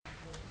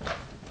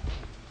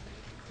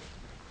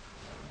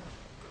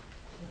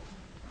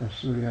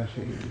استر يا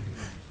سيدي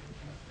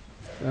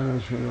يا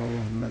رسول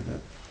الله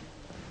مدد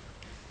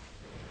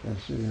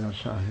يسر يا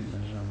صاحب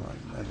الزمان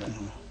مدد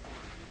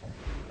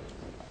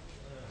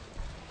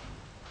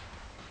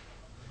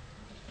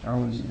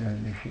أعوذ بالله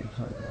من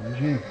الشيطان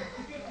الرجيم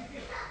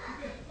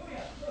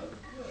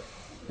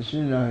بسم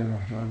الله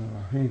الرحمن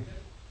الرحيم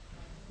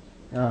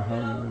لا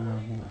حول ولا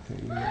قوة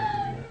إلا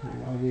بالله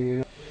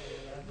العظيم.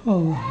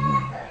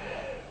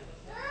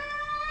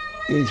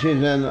 It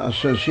is an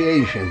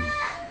association.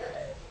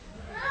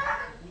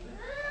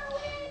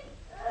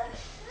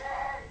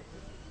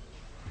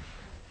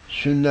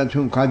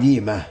 Sunnatun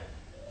Qadima.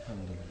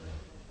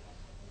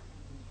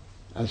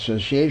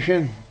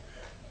 Association.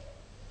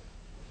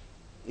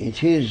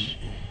 It is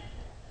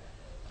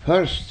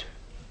first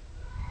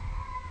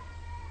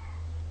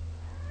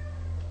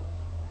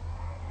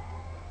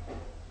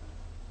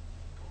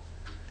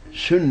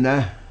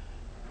Sunnah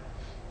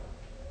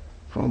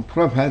from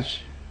prophets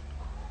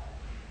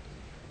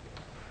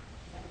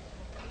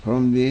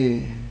from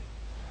the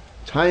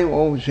time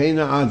of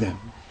Sayyidina Adam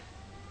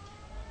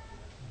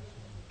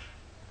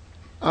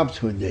up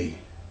to today,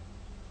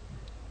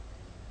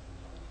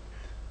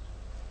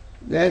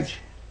 that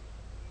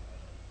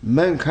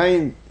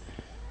mankind,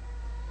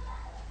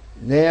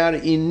 they are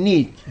in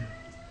need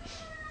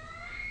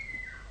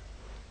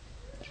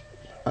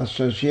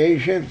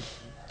association,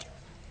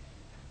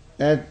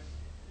 that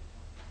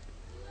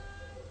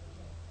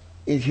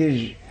it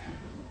is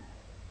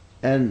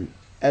an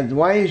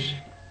advisor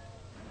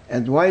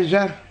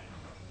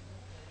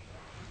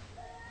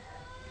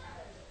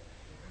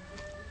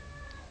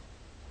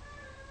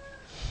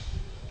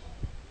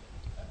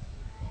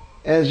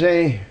as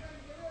a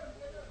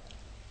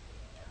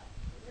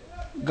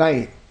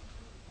guide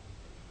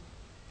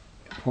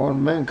for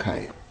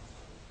mankind,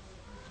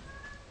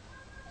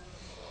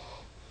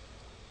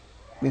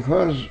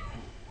 because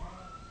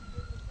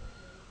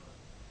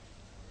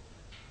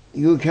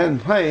you can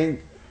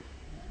find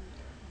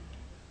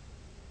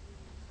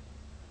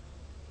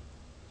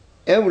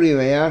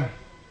everywhere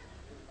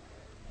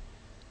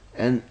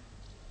and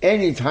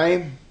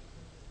anytime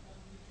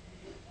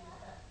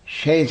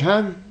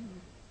Shaitan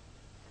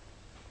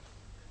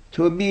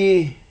to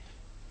be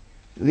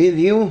with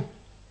you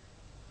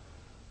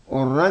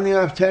or running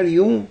after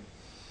you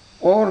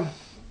or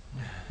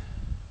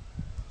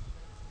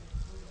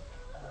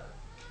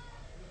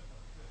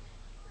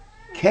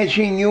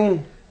catching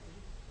you,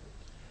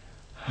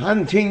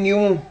 hunting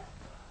you,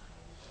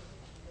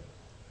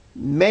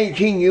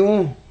 making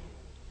you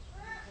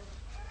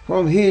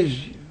from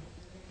his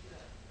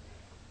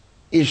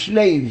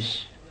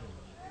slaves.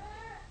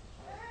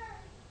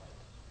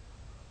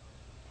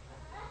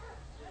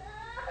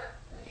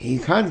 He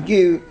can't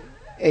give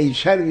a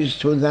service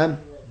to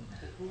them,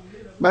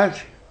 but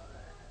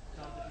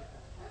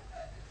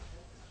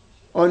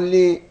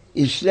only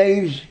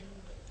slaves,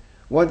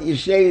 what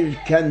slaves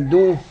can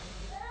do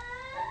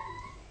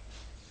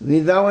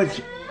without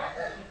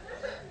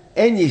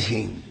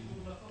anything.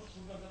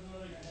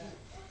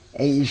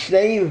 A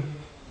slave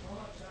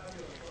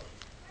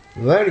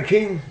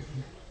working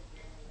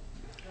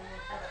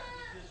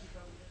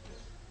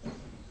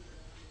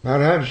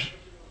perhaps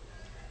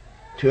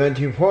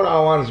 24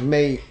 hours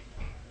may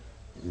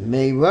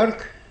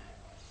work,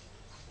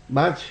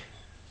 but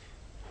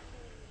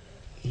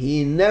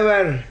he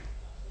never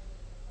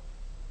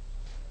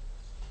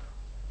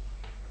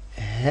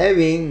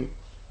having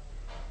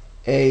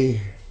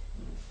a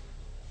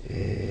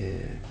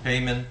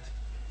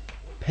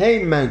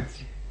payment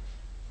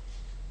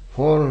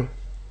for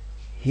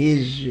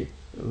his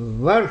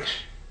works.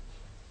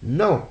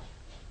 No.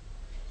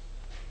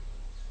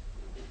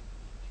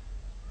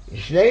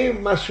 Slave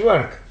must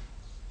work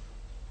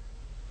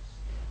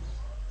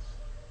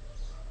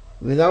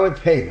without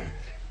payment.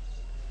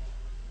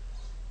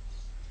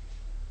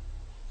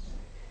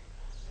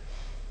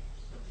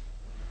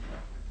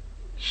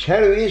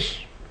 Service,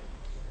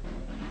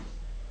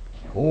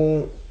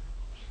 who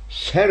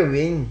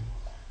serving,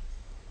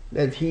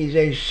 that he is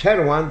a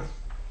servant,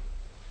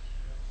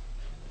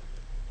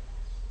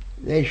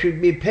 they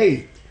should be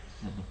paid.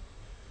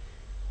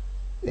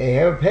 They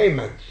have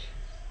payments.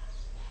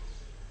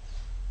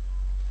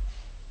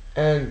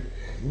 And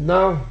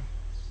now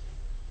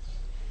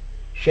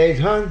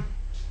Shaitan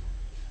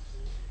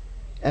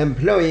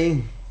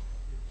employing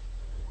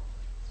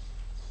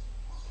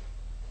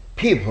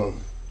people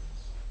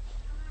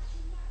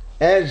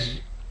as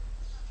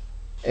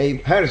a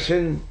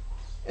person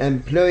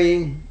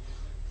employing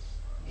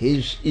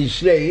his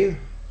slave,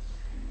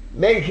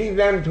 making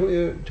them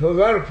to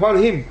work for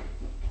him.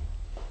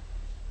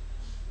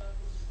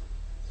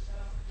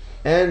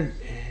 And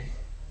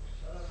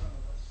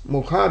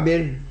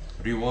muqabil,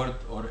 reward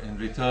or in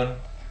return?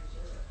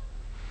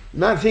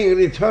 Nothing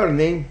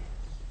returning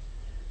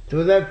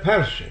to that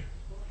person.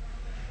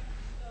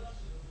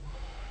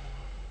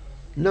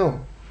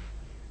 No.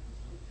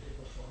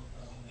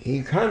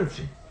 He can't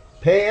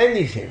pay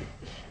anything.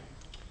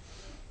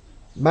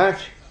 But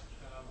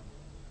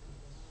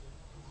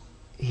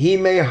he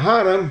may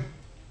harm,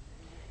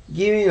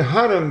 giving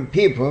harm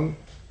people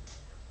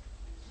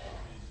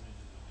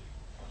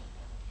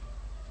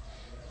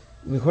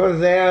because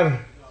they are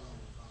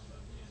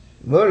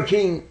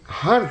working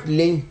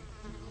hardly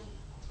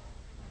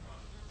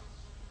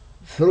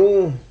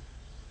through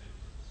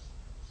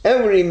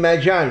every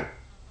majal,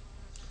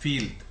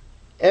 field.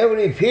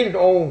 every field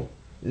of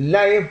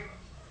life.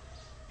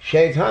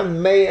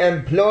 Shaitan may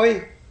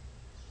employ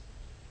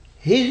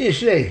his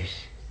slaves.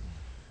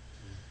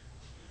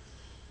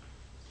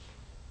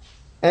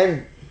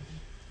 And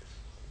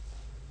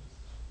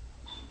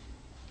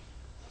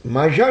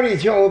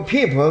majority of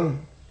people,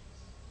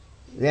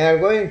 they are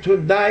going to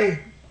die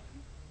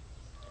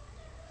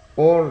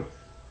or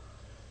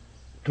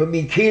to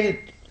be killed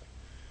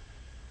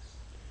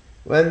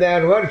when they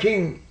are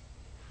working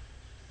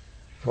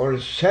for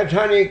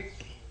satanic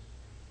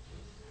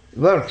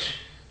works.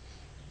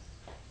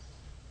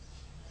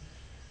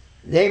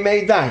 They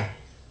may die,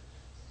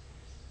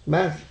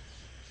 but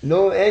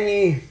no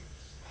any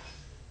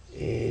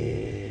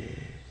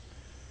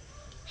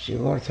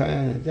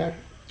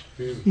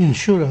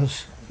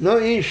Insurance. no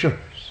insurance.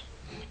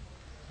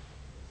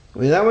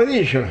 Without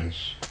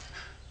insurance,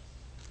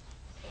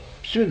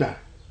 Suda,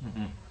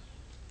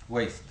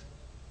 Waste.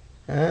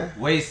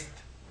 waste.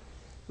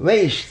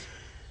 Waste.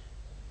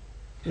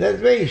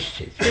 That's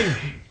wasted.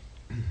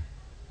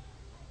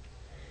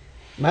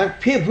 But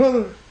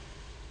people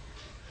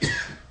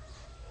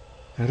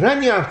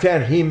running after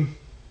him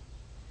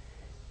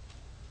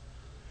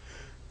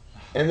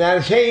and they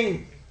are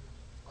saying,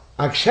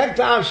 accept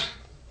us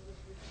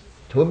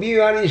to be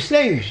your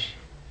slaves.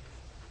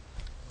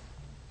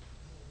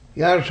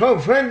 You are so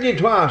friendly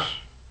to us.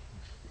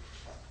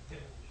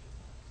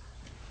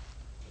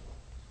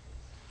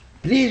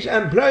 Please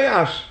employ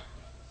us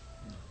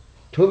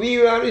to be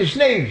your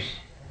slaves.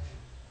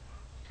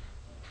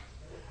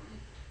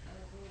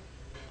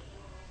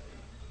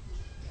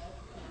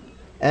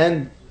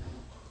 And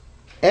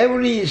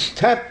every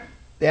step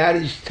they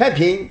are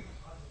stepping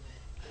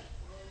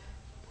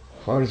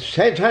for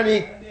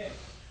satanic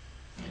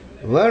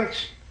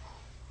works,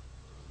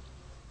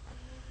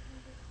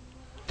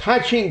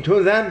 touching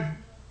to them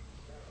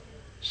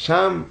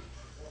some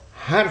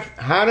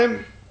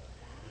harm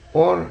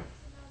or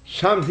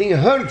something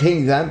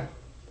hurting them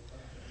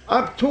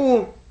up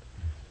to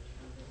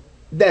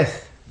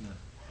death,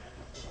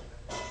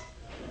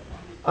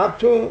 up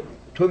to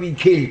be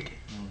killed.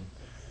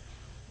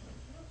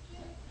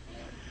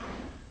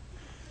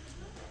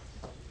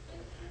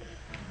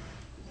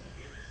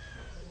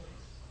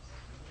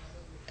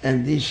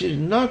 And this is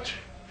not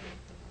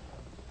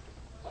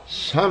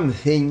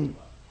something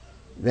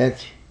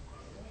that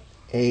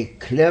a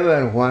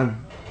clever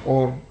one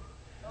or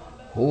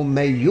who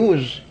may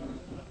use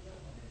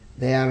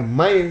their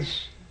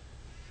minds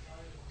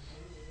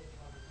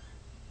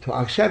to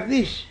accept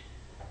this.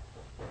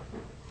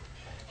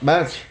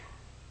 But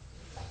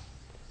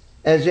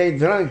as a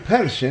drunk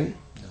person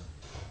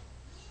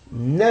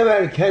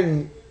never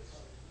can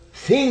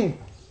think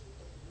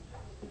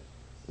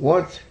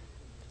what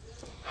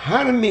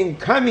harming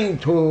coming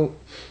to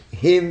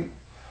him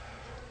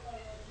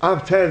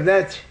after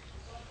that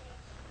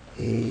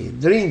he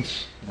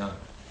drinks. No.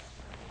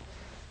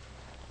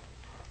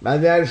 But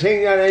they are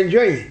saying they are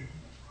enjoying.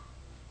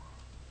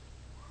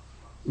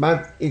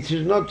 But it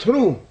is not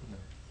true,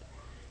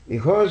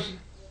 because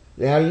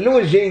they are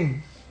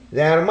losing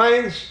their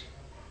minds,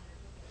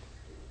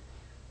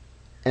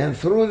 and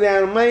through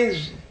their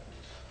minds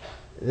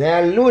they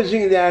are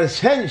losing their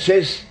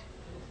senses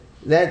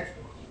that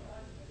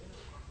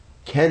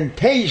can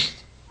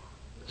taste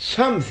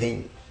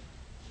something.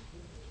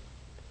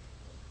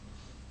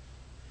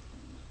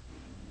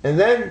 And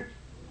then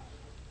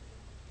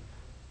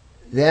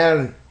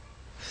their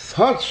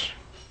thoughts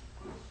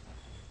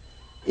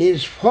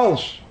is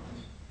false,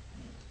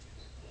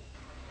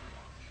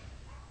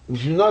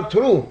 which is not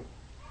true.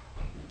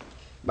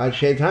 But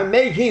Shaitan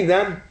making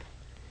them,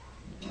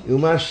 you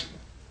must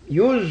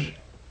use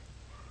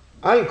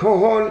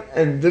alcohol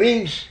and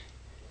drinks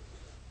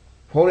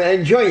for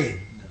enjoying.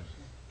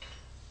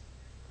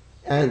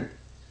 And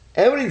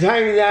every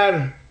time they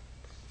are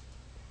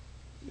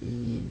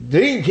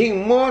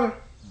drinking more,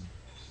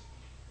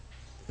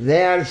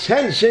 their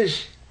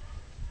senses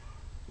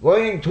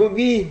going to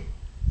be,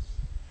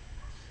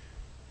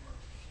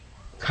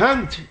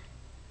 can't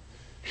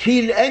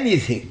feel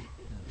anything.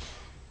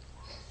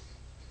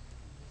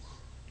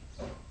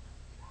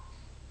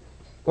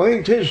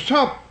 Going to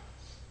stop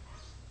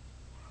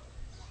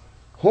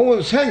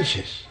whole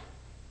senses.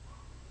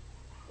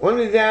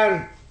 Only they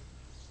are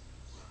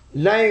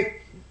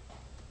like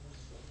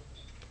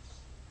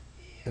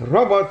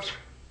robot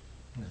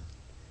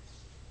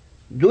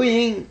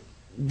doing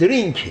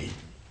drinking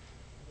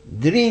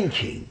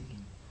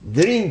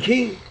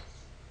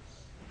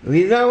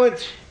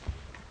without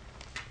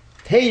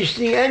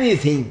tasting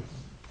anything.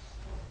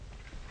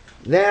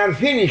 They are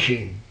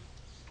finishing.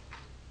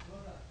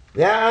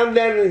 They are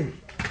under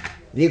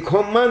the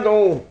command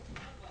of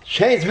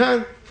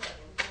Shaitan.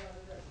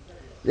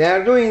 They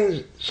are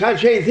doing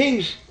such a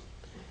things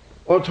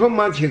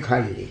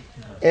automatically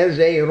as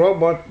a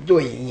robot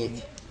doing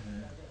it.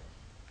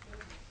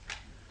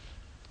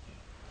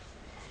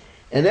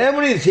 and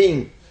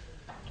everything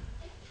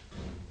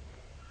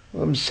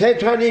from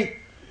satanic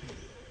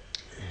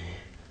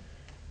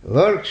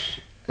works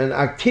and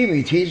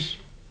activities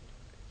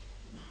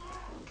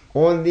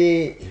on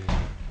the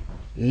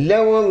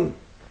level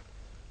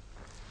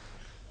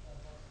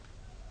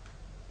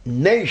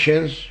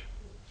nations,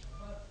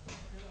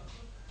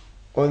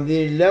 on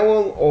the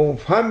level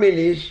of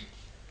families,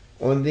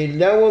 on the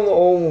level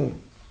of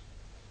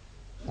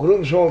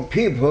groups of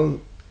people,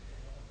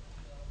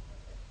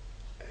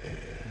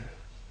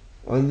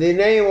 on the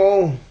name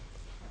of,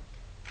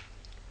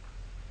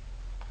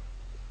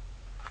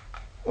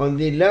 on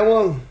the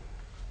level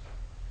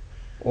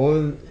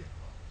of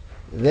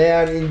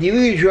their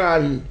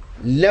individual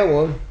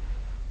level,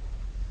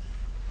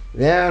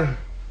 they are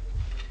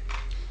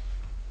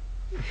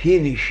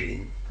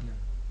finishing.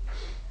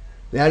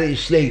 They are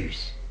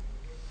slaves.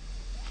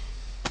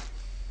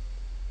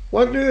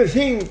 What do you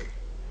think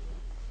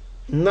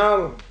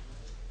now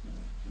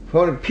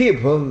for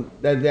people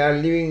that they are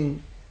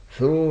living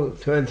through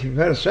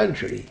 21st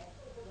century?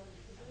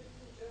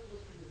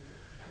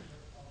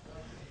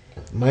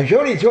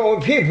 Majority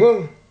of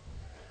people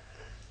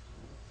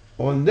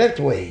on that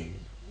way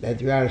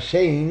that we are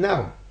saying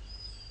now,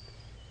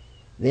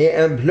 they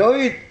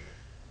employed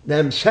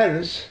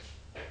themselves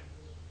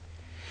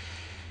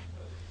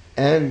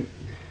and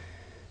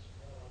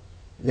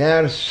they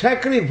are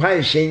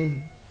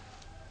sacrificing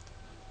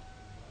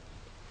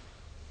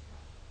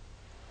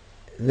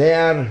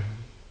their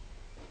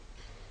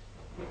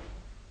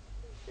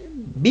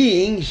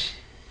beings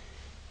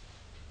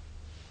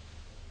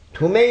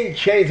to make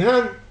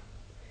Shaitan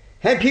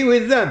happy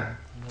with them.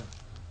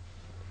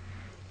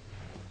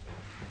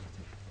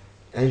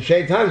 And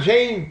Shaitan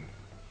saying,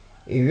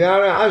 if you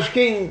are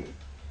asking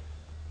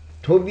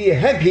to be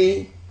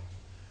happy,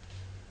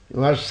 you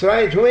must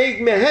try to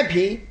make me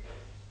happy,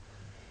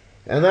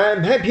 and I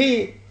am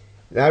happy,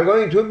 they are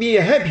going to be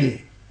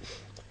happy.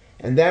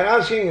 And they are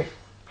asking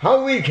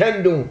how we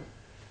can do.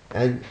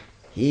 And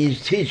he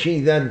is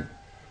teaching them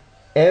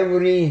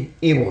every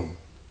evil.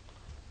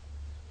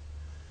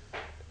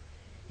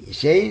 He is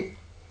saying,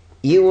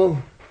 evil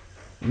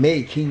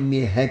making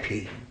me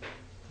happy.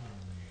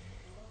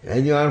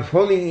 And you are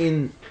falling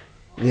in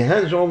the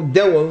hands of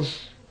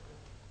devils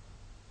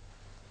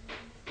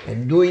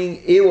and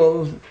doing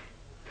evil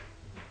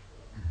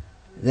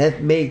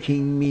that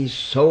making me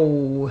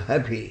so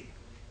happy.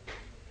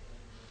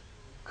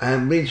 I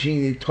am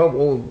reaching the top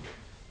of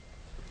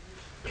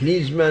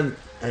pleasement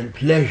and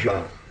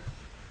pleasure.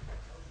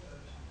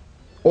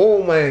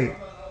 All my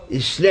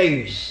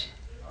slaves,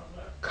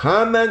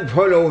 come and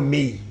follow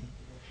me.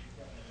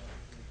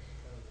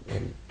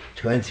 And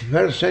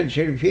 21st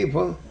century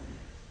people,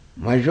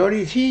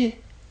 majority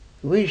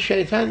with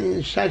Shaitan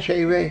in such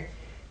a way,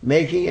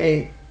 making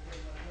a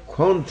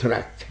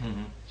contract.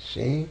 Mm-hmm.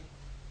 See?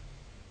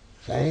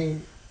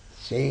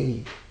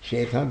 Saying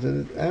Shaitan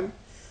to them,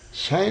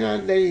 sign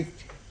under it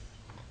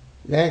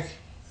that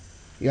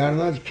you are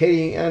not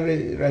carrying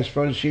any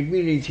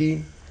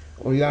responsibility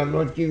or you are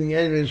not giving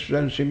any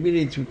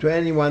responsibility to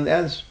anyone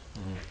else.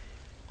 Mm-hmm.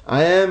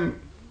 I am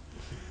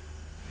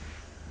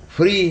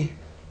free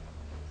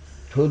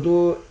to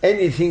do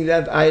anything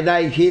that I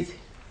like it.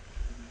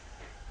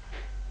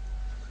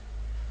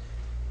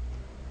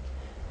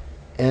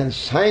 And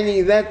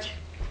signing that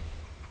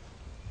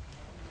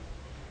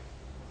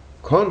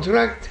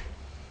contract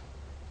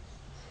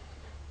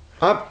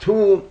up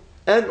to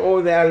end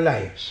of their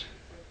lives.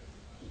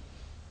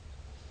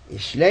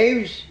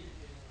 Slaves,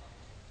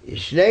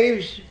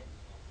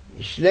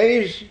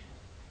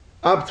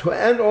 up to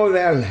end of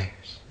their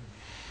lives.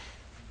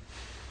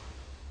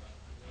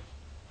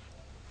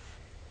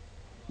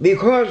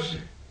 Because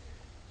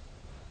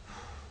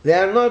they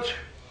are not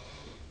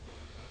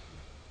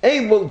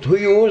able to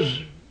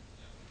use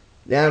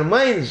their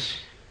minds,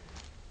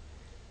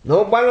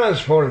 no balance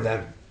for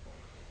them.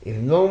 If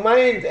no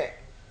mind,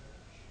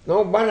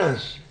 no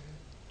balance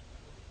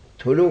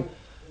to look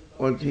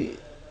what he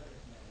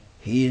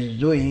is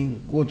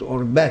doing, good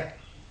or bad.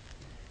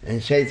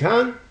 And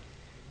Satan,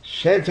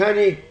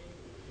 satanic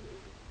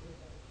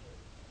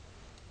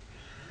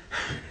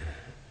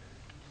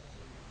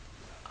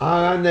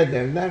ağa ne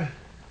derler?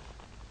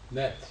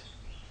 Net.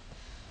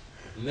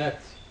 Net.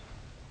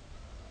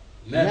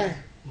 Net.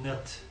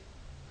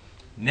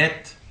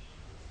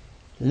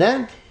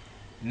 Net.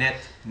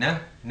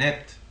 Net.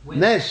 Net.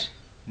 Nes.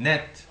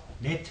 Net.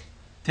 Net.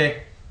 Te.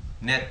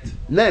 Net.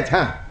 Net,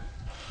 huh?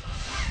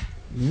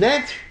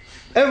 Net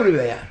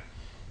everywhere.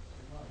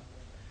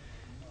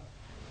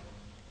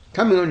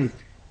 Coming on it.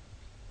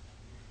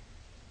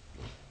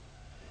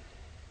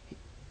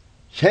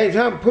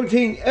 Satan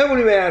putting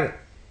everywhere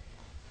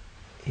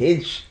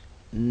his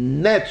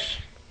nets.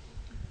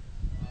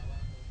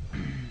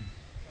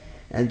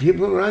 And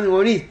people run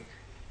on it,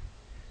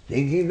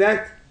 thinking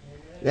that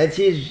that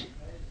is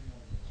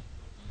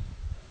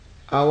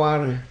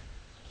our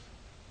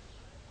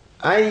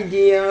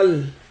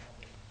ideal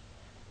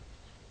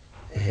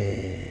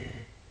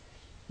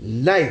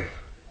life.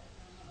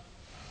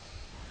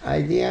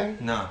 Ideal?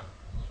 No.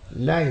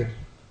 Life.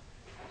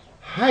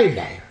 high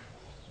life.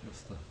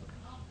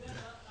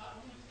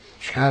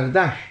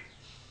 Çağdaş,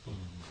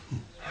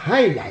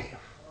 high life.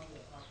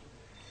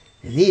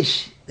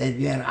 This that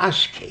we are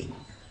asking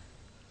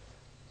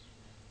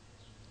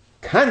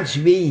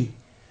can't be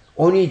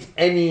on it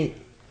any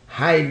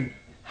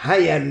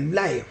higher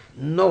life.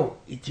 No,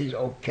 it is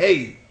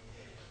okay.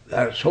 We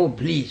are so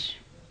pleased.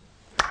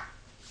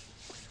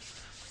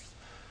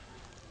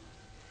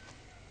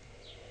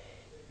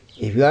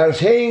 If you are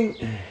saying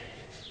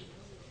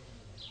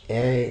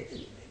a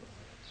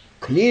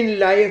clean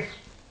life,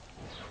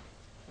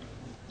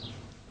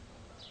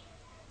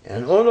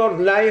 an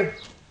honored life,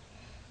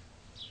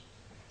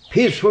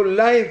 peaceful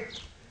life,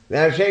 we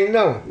are saying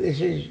no, this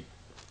is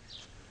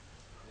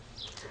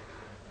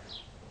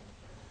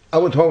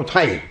out of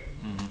time.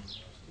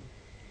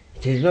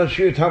 It is not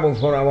suitable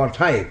for our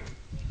time.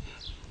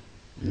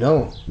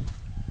 No.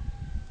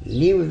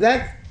 Leave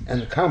that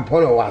and come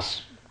follow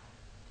us.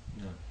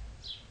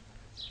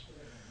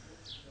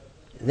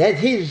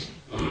 That is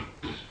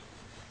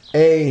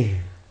a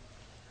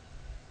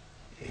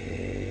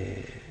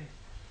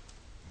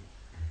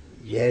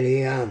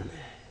jariyan,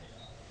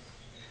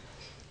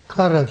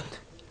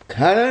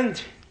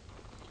 current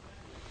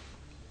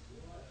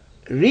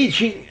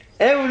reaching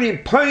every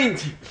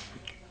point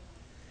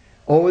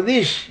of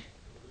this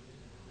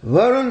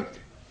world,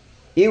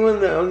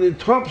 even on the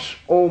tops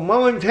of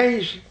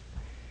mountains,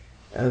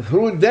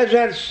 through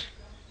deserts,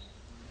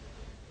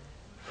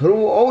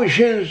 through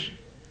oceans,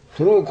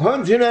 through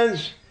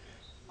continents,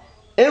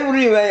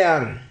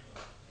 everywhere,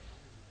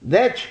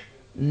 that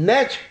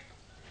net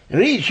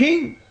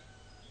reaching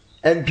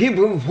and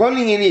people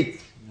falling in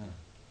it.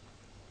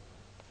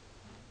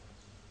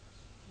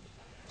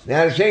 They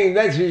are saying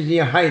that is the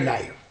high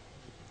life,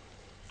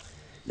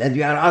 that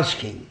we are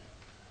asking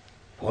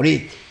for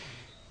it.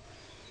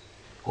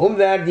 Whom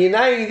they are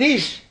denying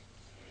this,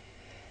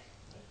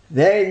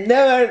 they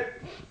never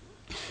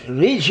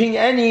reaching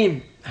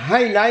any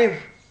high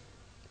life.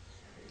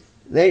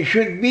 They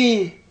should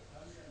be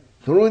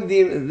through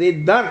the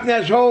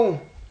darkness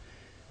of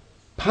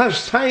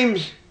past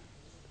times,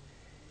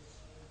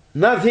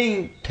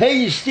 nothing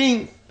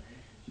tasting,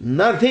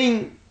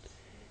 nothing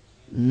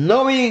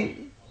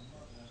knowing,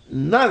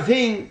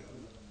 nothing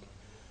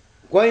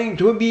going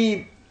to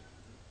be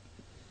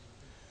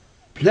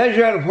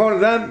pleasure for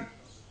them,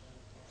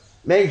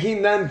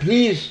 making them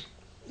please,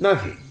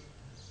 nothing.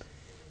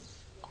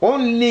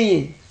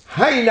 Only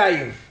high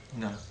life.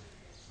 No.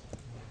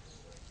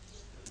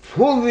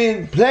 Full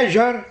with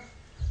pleasure,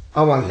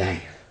 our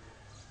life.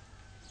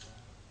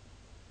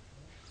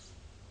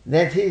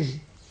 That is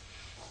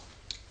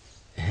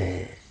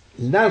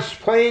last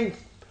point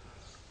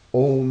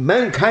of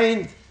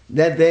mankind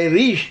that they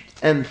reached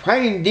and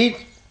find it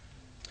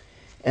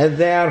as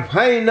their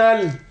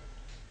final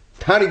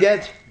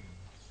target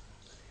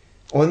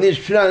on this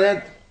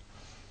planet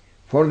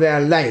for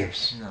their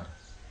lives. No.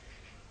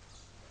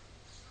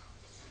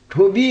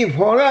 To be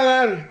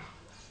forever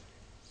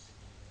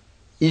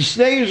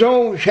slaves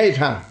of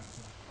Shaitan,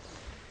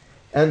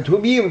 and to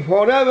be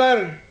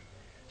forever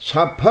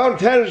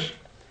supporters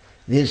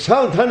the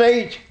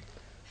sultanate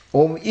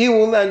of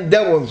evil and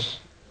devils.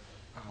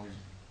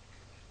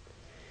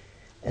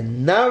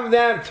 And now they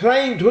are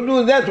trying to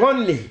do that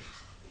only.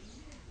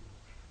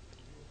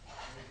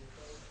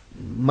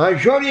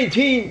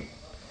 Majority,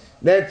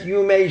 that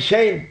you may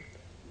say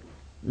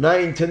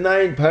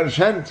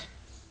 99%,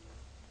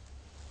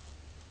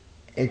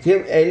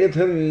 a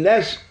little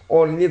less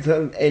or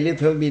a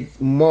little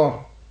bit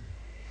more,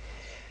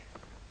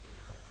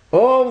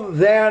 of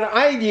their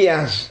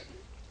ideas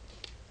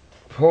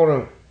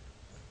for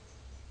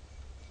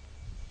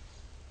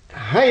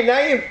high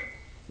life,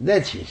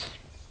 that is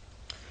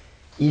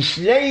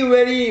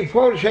slavery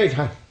for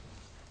Shaitan.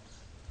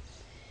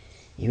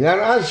 You are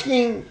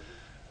asking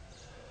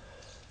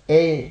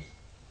a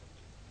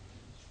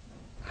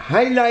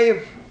high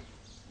life,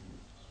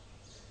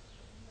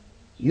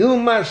 you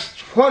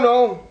must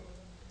follow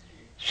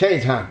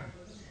Shaitan.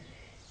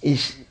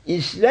 Is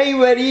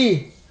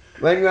slavery,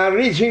 when you are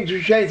reaching to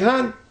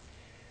Shaitan,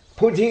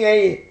 putting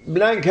a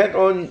blanket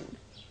on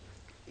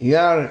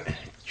your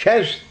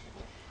chest,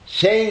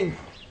 saying,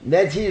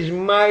 that is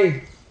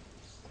my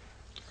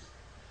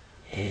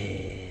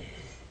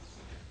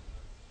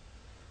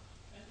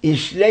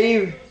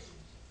slave,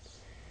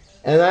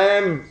 and I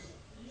am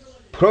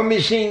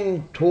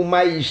promising to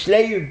my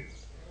slave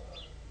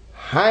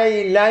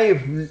high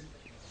life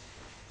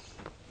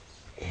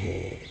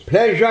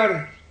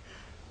pleasure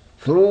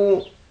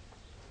through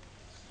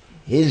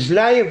his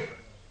life,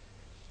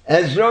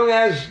 as long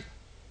as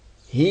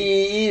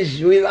he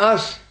is with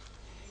us,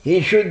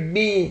 he should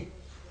be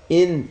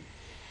in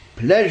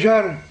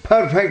pleasure,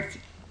 perfect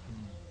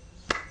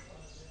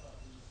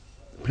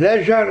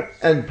pleasure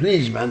and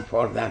pleasement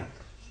for them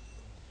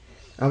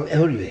of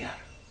everywhere.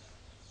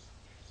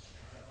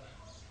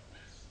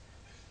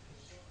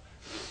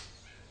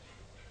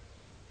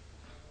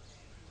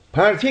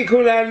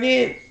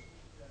 Particularly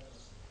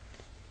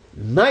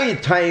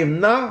night time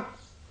now,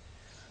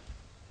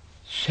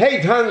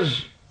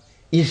 Satan's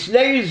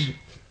slaves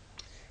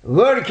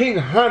working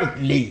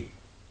hardly.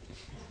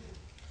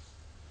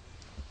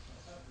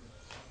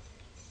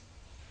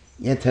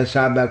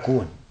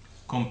 يتسابقون.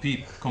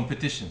 Compete.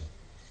 Competition.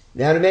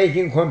 They are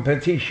making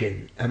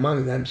competition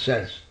among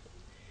themselves.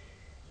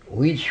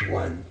 Which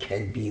one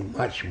can be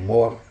much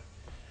more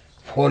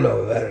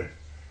follower?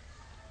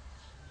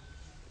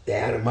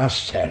 Their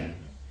master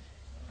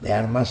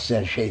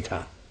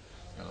Shaitan.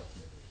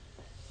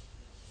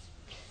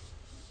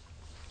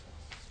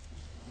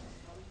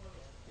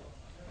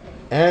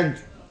 And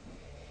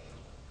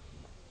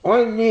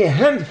only a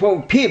handful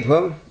of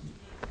people,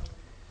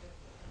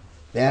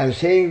 they are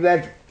saying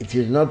that it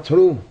is not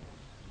true.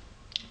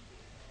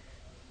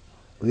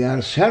 We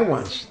are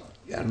servants,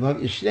 we are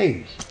not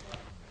slaves.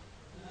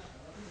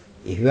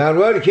 If we are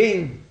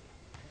working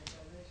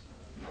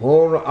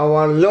for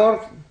our Lord,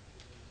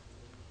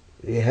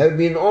 we have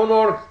been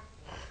honored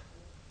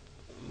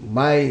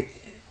by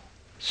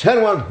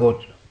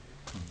servanthood.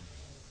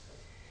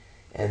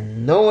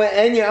 And no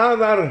any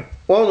other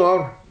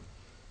honor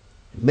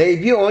may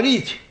be on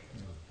it.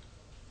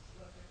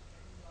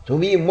 To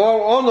be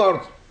more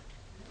honored,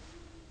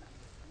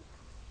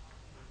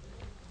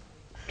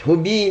 to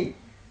be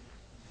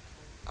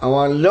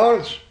our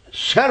Lord's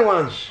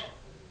servants,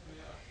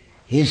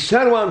 His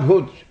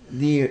servanthood,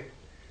 the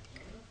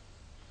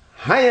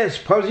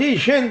highest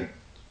position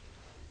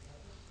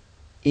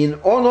in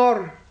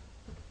honor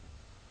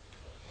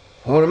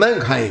for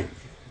mankind.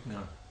 No.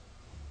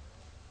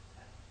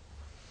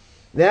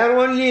 There are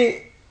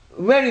only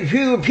very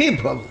few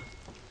people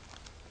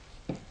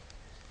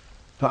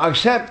to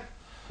accept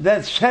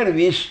that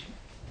service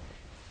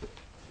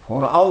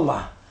for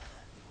Allah,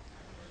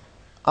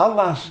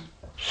 Allah's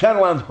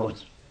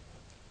servanthood.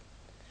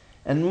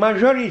 And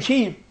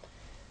majority,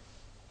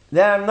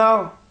 they are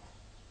now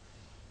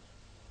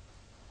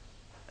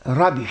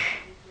rubbish,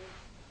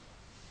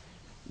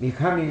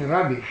 becoming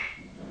rubbish.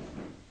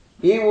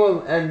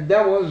 Evil and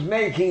devils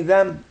making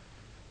them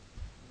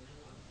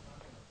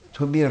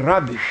to be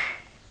rubbish.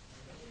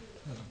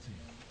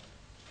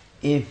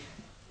 If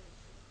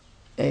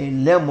a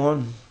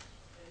lemon,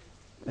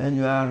 when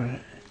you are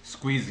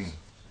Squeezing.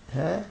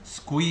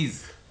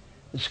 squeeze,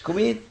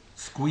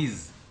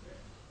 Squeeze.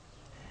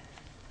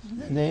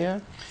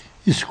 there,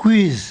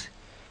 Squeeze.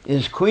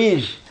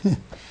 squeeze.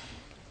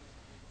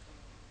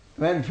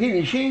 When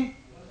finishing,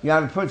 you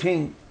are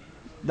putting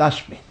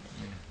dustbin.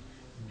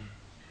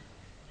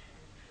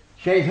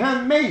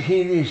 Shaitan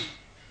making this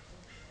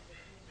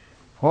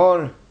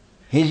for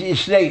his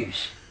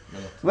slaves.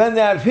 When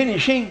they are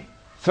finishing,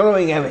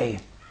 throwing away.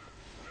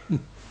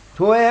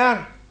 To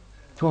where?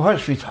 To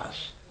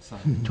hospitals.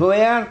 To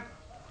where?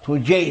 To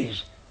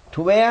jails.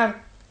 To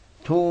where?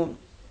 To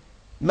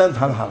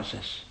mental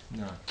houses.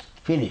 No.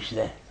 Finish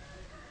there.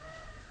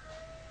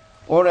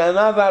 Or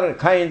another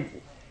kind,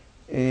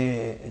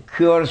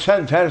 cure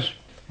centers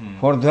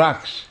for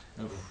drugs.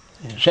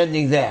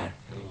 Sending there.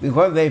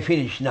 Because they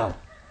finish now.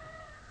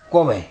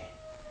 Go away.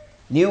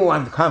 New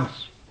one comes.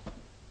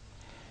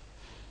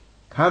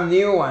 Come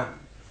new one.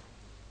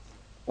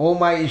 O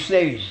my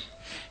slaves,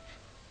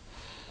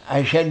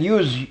 I shall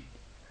use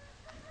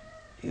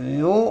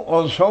you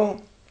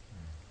also,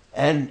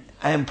 and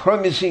I am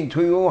promising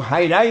to you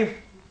high life,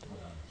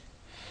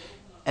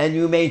 and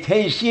you may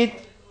taste it,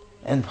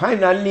 and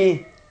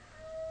finally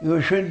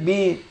you should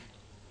be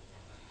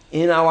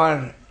in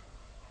our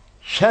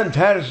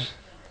centers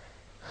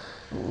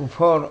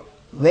for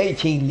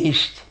waiting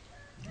list.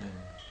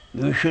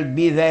 You should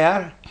be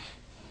there,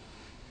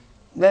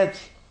 that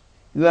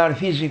you are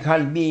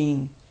physical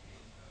being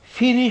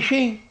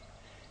finishing,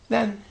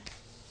 then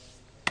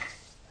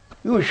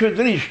you should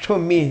reach to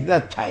me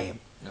that time.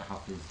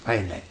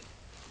 Finally.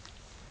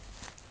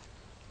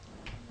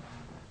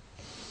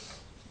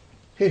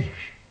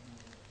 Finish.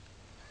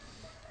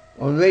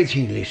 On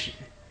waiting list.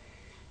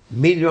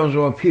 Millions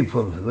of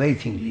people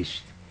waiting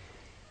list.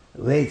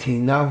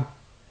 Waiting now.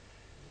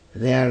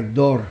 Their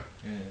door.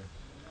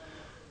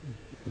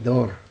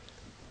 Door.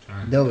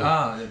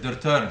 Their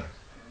turn.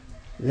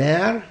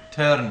 Their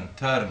Turn.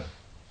 turn.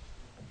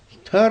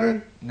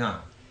 No.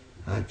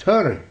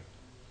 Turn.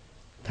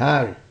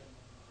 Turn.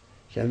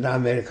 Sen de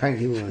Amerikan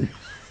gibi oluyor.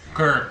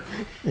 Kirk.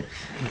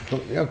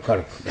 Yok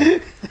kork.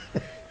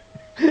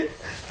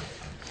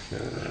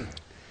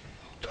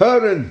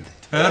 Turn.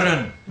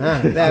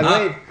 That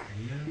way.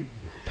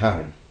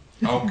 Turn.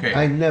 Okay.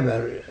 I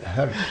never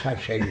heard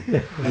such an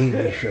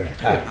English word.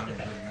 Turn.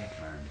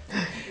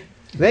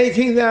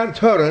 Waiting their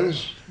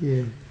turns.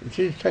 Yeah. It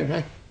is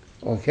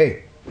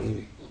okay.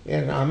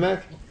 Yes,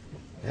 Ahmet.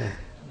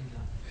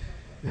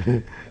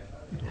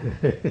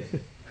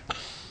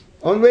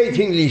 On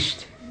waiting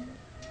list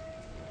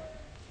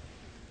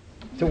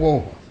to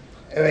go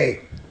away.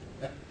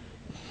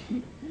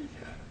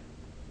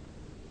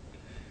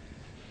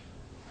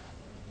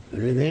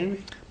 Öyle değil mi?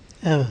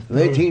 Evet.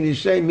 Waiting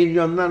list'te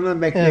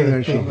milyonlarla bekliyor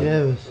Evet, şimdi.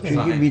 evet.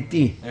 Çünkü bitti.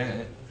 Yeah,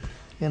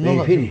 They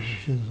no,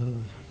 finish.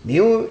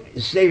 New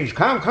slaves,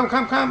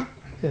 come.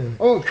 Yeah.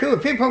 Oh,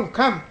 people,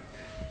 come.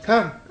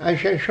 I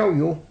shall show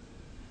you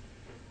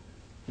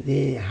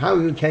how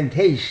you can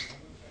taste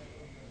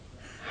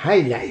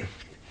high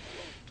life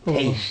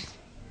taste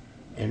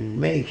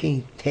and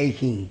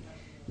taking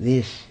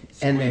this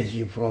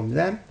energy from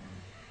them.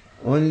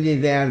 Only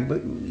they are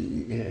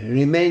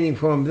remaining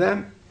from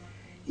them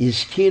is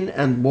skin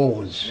and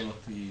bones.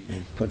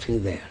 And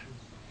putting there.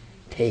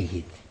 Take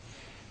it.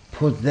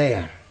 Put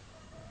there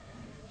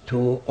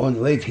on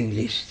waiting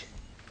list.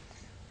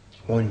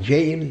 On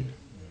jail,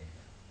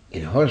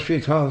 in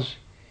hospitals,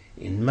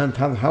 in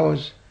mental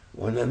house,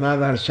 on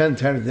another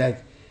center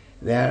that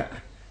they are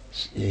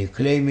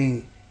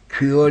claiming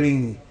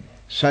curing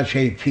such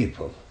a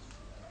people.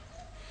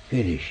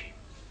 Finish.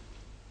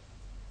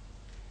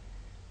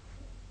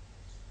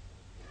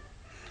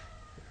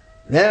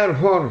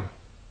 Therefore,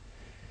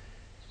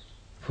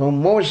 the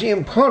most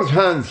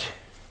important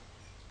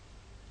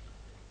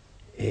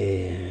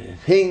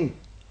thing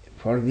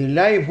for the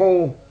life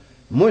of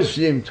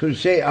Muslim to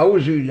say,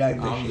 A'udhu billahi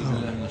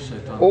minash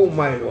shaitan. Oh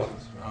my Lord,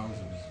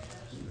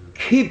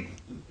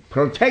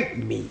 protect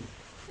me,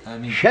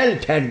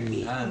 shelter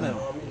me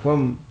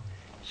from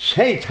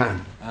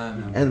Satan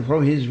and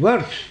from his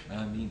works.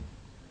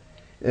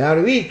 We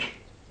are weak.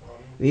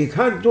 We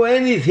can't do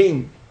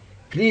anything.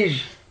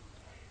 Please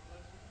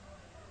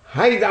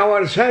hide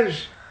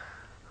ourselves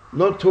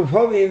not to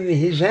fall in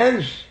his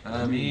hands.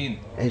 Ameen.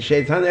 And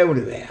Satan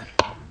everywhere.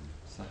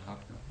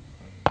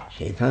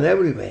 Satan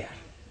everywhere.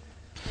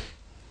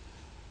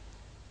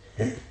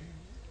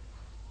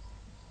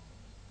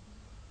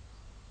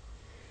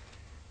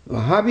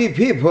 Wahhabi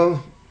people,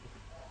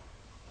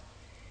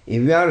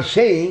 if we are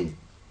saying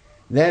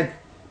that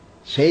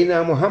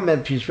Sayyidina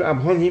Muhammad, peace be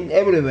upon him,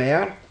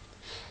 everywhere,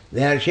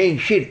 they are saying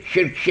shirk,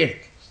 shirk, shirk.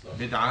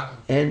 Bid'ah.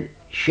 And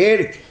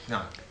shirk.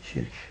 No.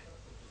 Shirk.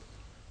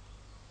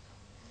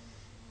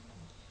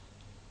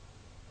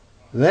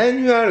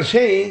 When you are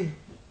saying,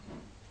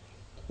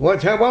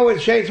 what about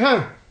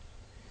shaitan?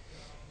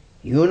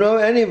 You know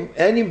any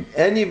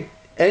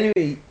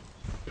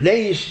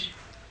place,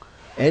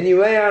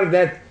 anywhere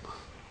that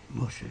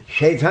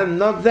shaitan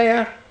not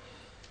there?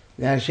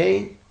 They are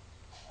saying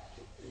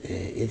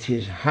it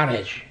is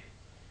haraj,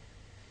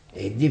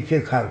 a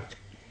difficult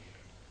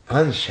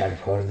answer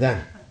for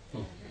them.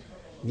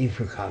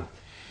 Difficult.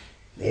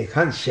 They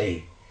can't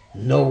say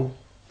no,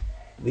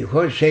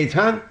 because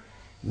shaitan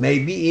may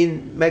be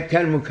in Mecca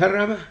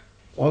al-Mukarramah,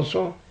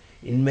 also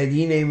in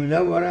Medina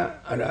Munawwara,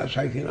 ala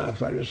sakinah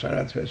afdal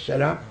salat wa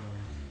salam,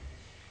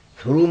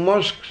 through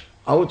mosques,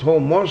 out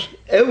of mosques,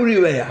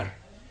 everywhere.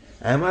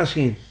 I'm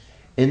asking,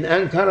 in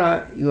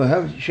Ankara you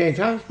have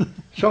shaitan?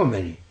 So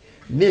many.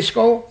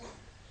 Moscow?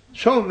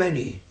 So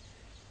many.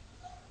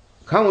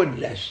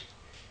 Countless.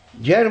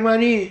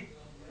 Germany?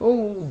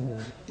 Oh,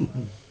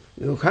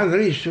 you can't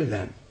reach to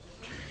them.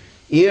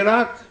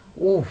 Iraq?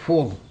 Oh,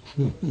 full.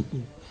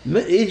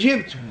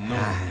 Egypt?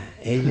 No.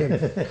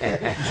 Egypt.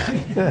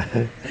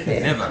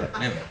 Never.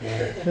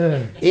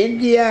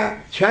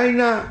 India,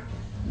 China,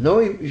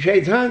 no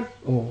shaitan?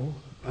 Oh,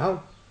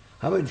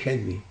 how it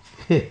can be?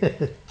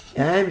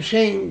 I'm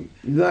saying,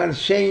 you are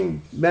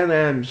saying, when I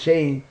am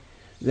saying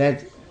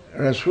that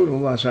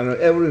Rasulullah sallallahu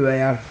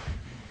everywhere,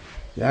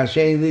 they are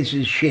saying this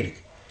is shirk.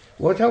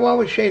 What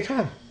about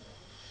shaitan?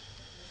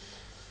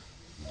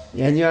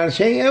 And you are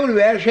saying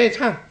everywhere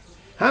shaitan.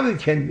 How it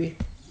can be?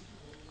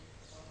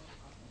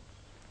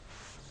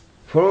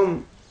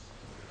 From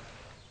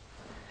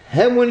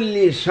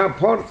heavenly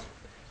support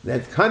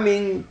that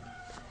coming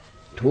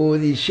to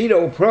the seed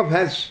of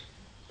prophets,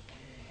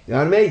 you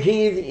are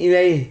making it in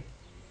a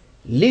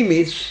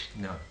limits.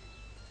 No.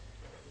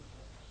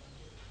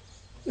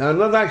 You are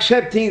not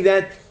accepting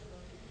that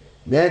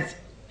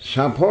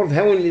support,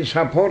 heavenly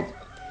support,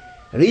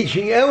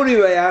 reaching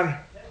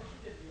everywhere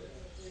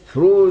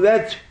through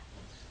that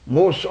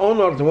most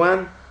honored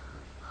one,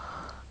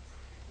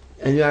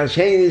 and you are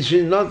saying this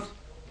is not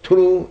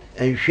true,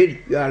 and shirk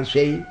you are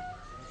saying.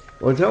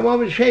 What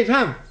about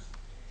shaitan?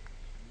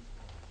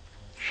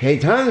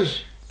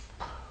 Shaitan's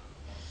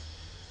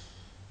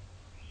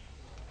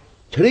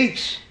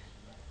tricks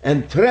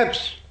and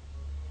traps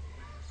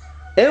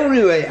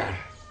everywhere,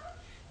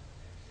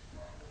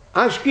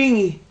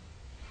 asking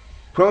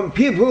from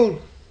people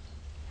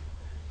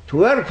to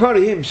work for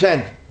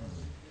himself,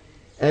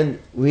 and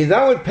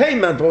without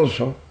payment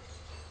also.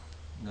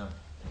 No.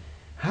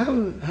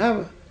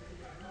 How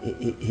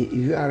if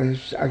you are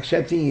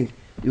accepting it,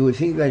 you would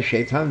think that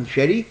shaitan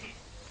shirk?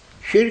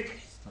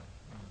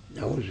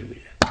 Na'udhu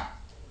billah.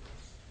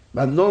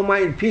 But no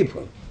mind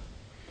people,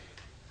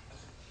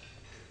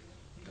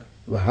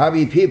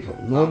 Wahhabi people,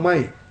 no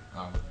mind.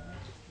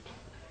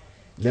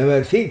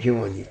 Never thinking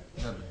on it.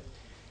 Never.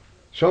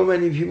 So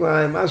many people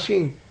I am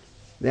asking,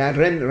 they are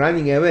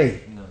running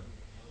away. No.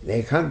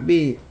 They can't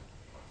be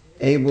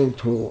able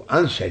to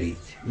answer it.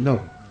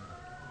 No.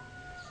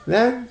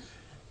 Then,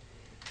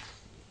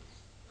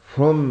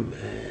 from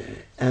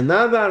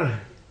another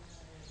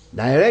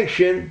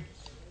direction,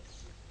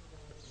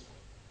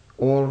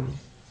 or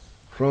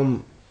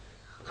from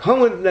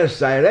countless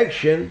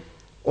direction,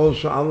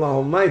 also Allah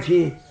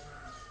Almighty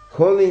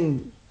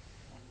calling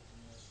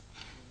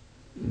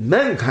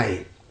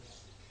mankind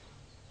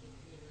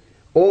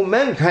O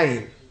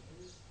mankind,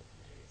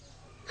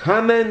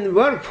 come and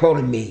work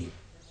for me.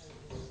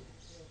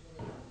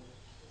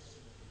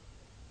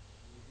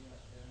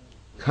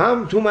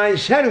 Come to my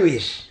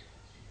service.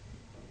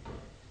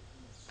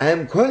 I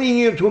am calling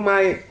you to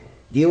my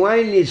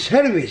divinely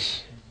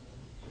service.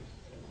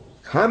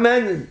 Come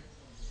and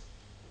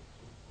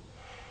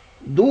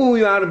do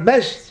your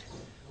best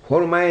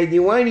for my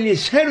divinely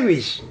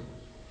service,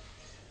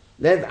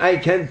 that I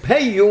can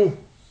pay you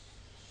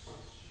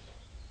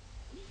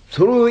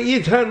through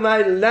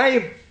eternal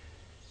life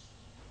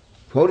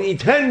for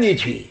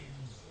eternity.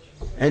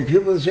 And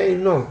people say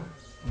no.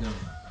 No.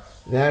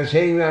 They are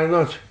saying we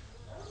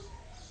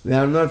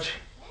are not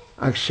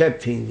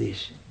accepting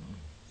this.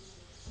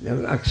 They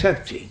are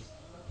accepting.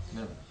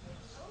 No.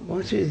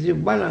 What is the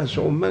balance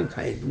of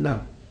mankind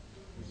now?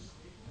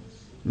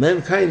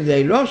 Mankind,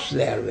 they lost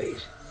their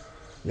ways.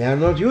 They are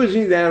not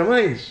using their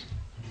minds.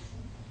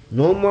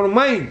 No more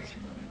mind.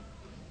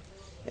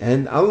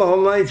 And Allah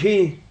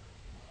Almighty,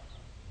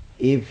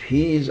 if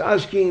He is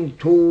asking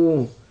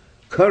to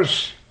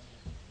curse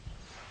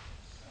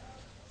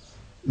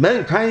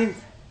mankind,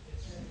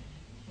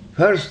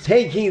 first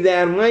taking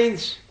their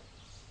minds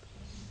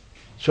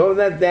so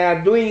that they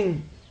are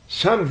doing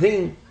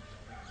something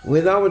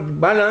without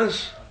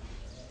balance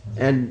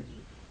and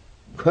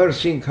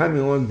cursing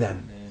coming on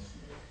them.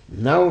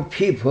 Now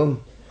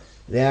people,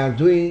 they are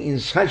doing in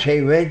such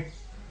a way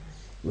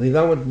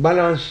without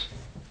balance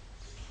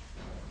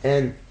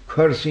and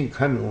cursing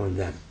coming on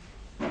them.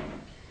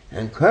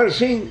 And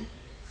cursing,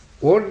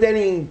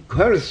 ordering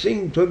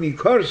cursing to be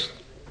cursed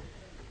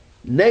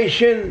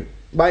nation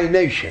by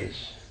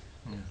nations.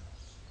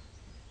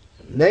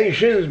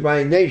 Nations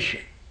by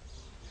nation.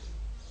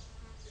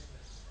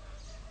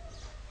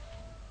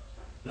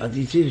 But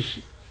it is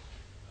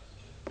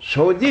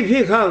so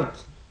difficult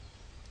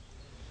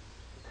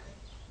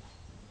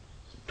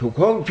to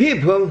call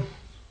people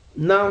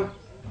now,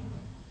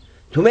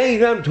 to make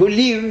them to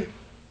live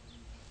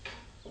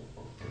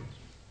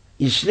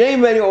in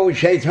slavery of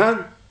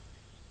shaitan,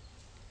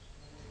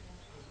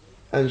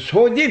 and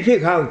so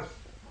difficult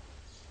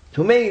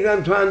to make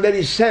them to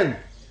understand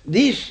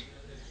this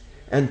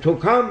and to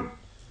come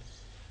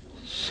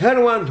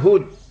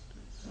servanthood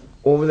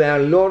of their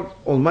Lord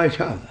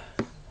Almighty Allah.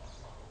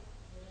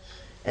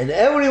 And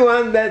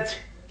everyone that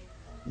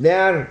they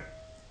are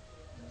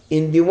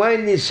in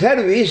divinely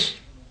service,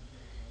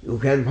 you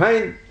can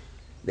find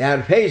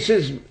their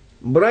faces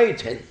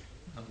brighten,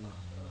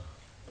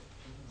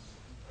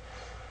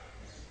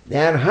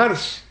 their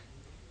hearts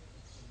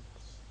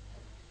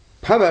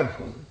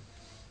powerful,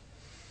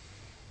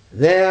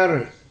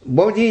 their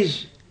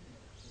bodies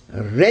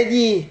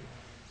ready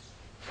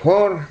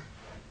for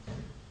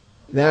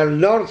their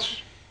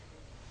Lord's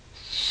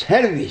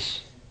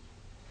service,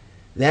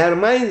 their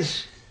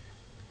minds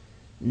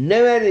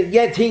never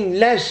getting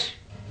less,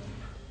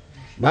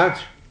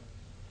 but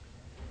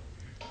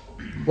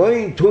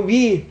going to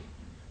be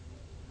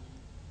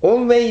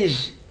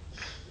always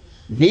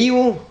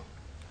new,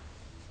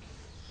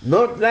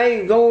 not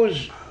like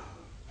those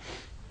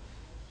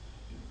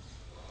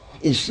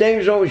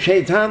slaves of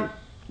shaitan,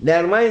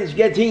 their minds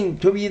getting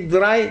to be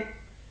drying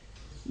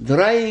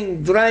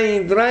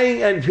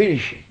and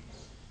finishing.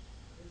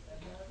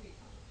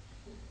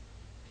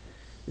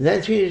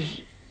 That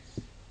is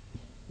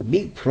a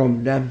big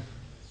problem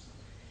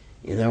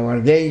in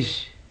our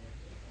days,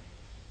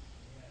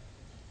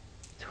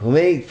 to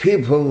make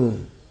people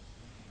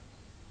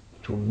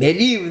to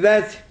believe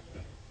that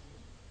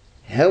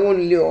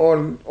heavenly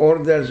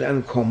orders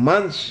and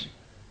commands,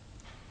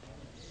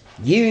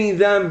 giving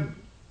them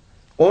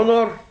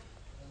honor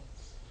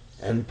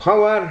and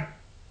power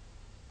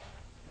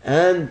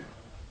and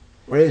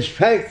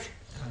respect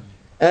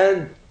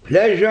and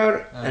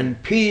pleasure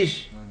and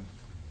peace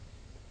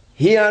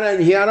here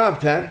and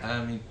hereafter,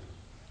 Amen.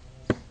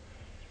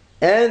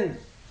 and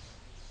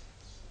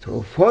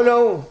to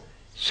follow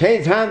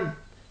Satan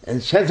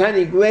and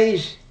satanic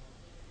ways,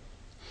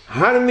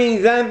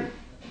 harming them.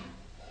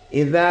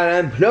 If they are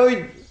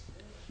employed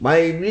by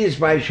Iblis,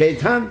 by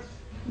Shaitan,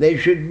 they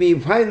should be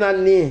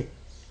finally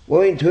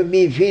going to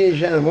be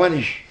finished and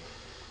vanished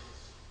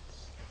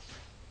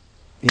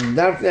in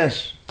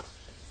darkness,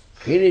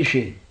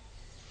 finishing.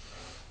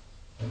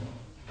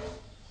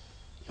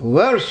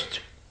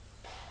 Worst,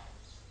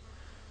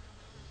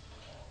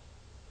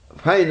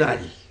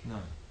 finally, No.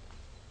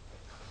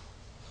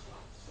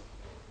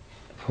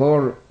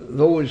 for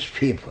those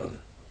people,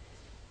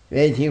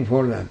 waiting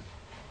for them.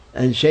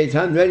 And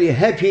Shaitan very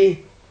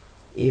happy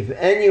if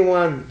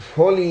anyone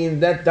falling in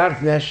that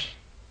darkness.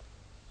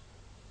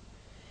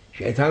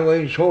 Shaitan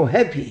going so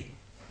happy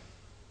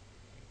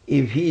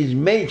if he is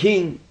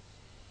making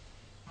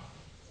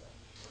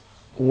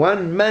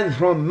one man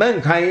from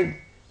mankind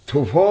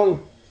to fall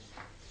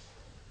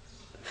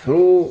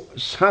through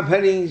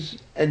sufferings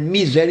and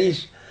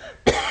miseries,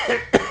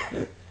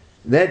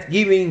 that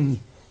giving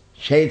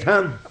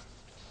Shaitan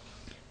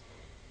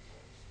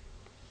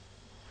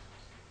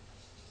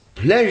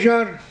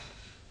pleasure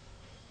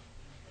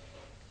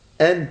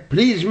and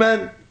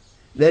pleasement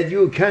that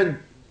you can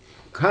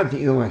cut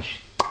you off.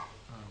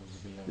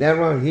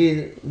 Therefore, he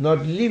is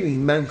not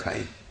leaving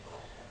mankind.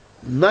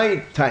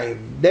 Night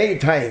time,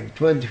 daytime,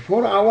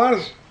 24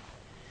 hours,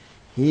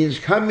 he is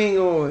coming,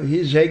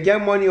 his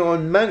hegemony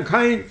on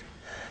mankind,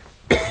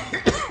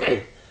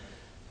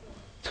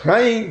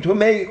 trying to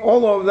make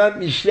all of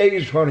them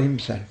slaves for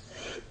himself.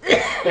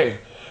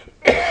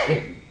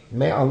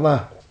 May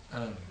Allah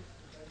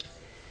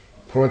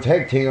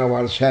protecting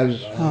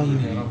ourselves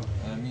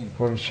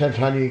from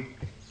satanic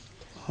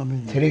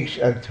tricks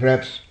and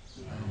traps.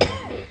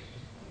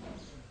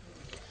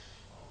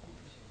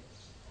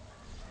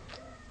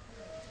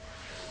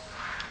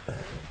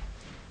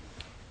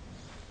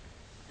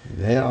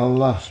 May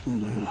Allah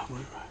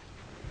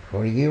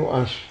forgive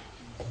us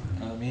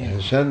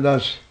and send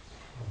us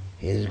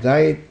His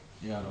guide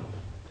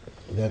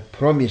that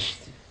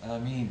promised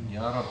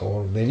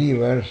for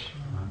believers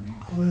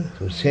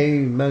to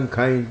save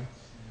mankind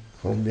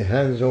from the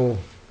hands of,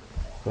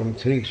 from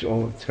tricks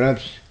or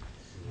traps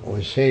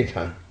of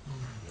Satan.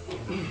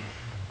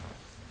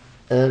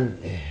 And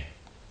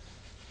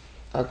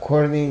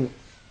according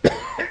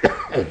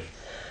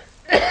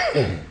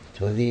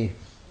to the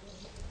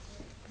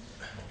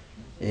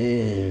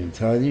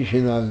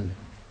traditional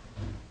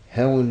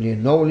heavenly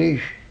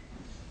knowledge,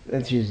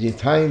 that is the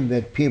time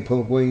that people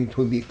are going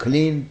to be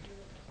cleaned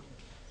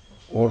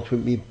or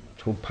to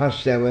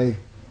pass away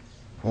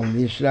from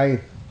this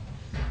life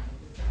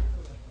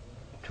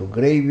to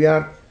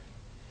graveyard,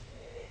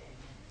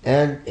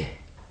 and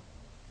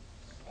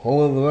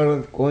whole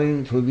world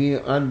going to be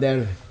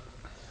under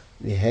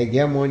the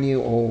hegemony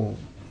of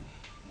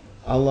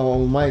Allah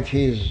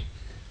Almighty's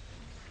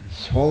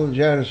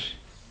soldiers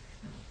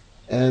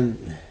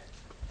and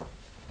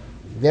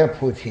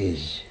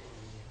deputies.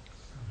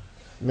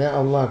 May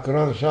Allah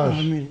grant us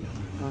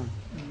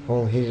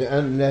from His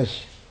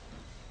endless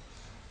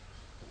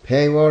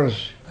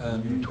favors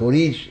to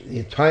reach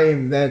the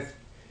time that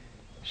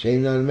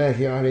Sayyidina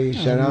al-Mahdi alayhi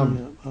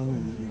salam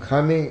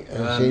coming,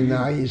 and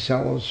Sayyidina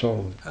Isa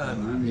also,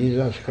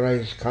 Jesus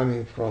Christ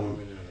coming from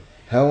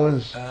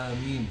heavens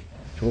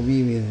to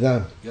be with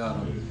them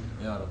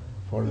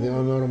for the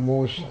honor,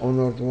 most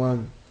honored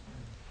one,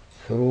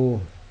 through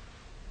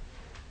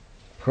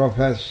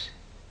prophets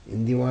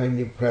in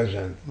divinely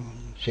present,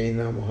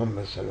 Sayyidina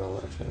Muhammad sallallahu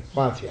alaihi wasallam.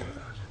 Fatiha.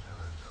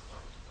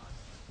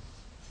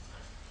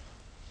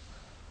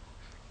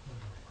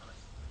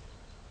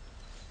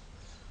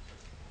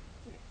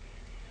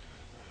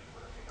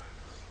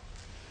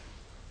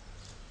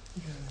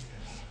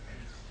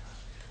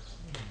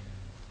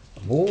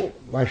 Bu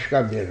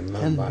başka bir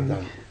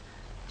menbadan.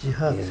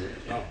 Cihat.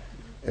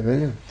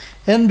 Efendim?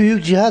 En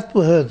büyük cihat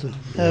bu, evet.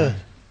 Evet.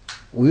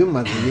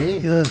 Uyumadı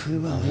değil mi? Yok,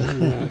 uyumadı.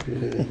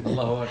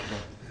 Allahu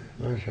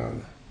Ekber.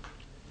 Maşallah.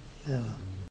 Evet.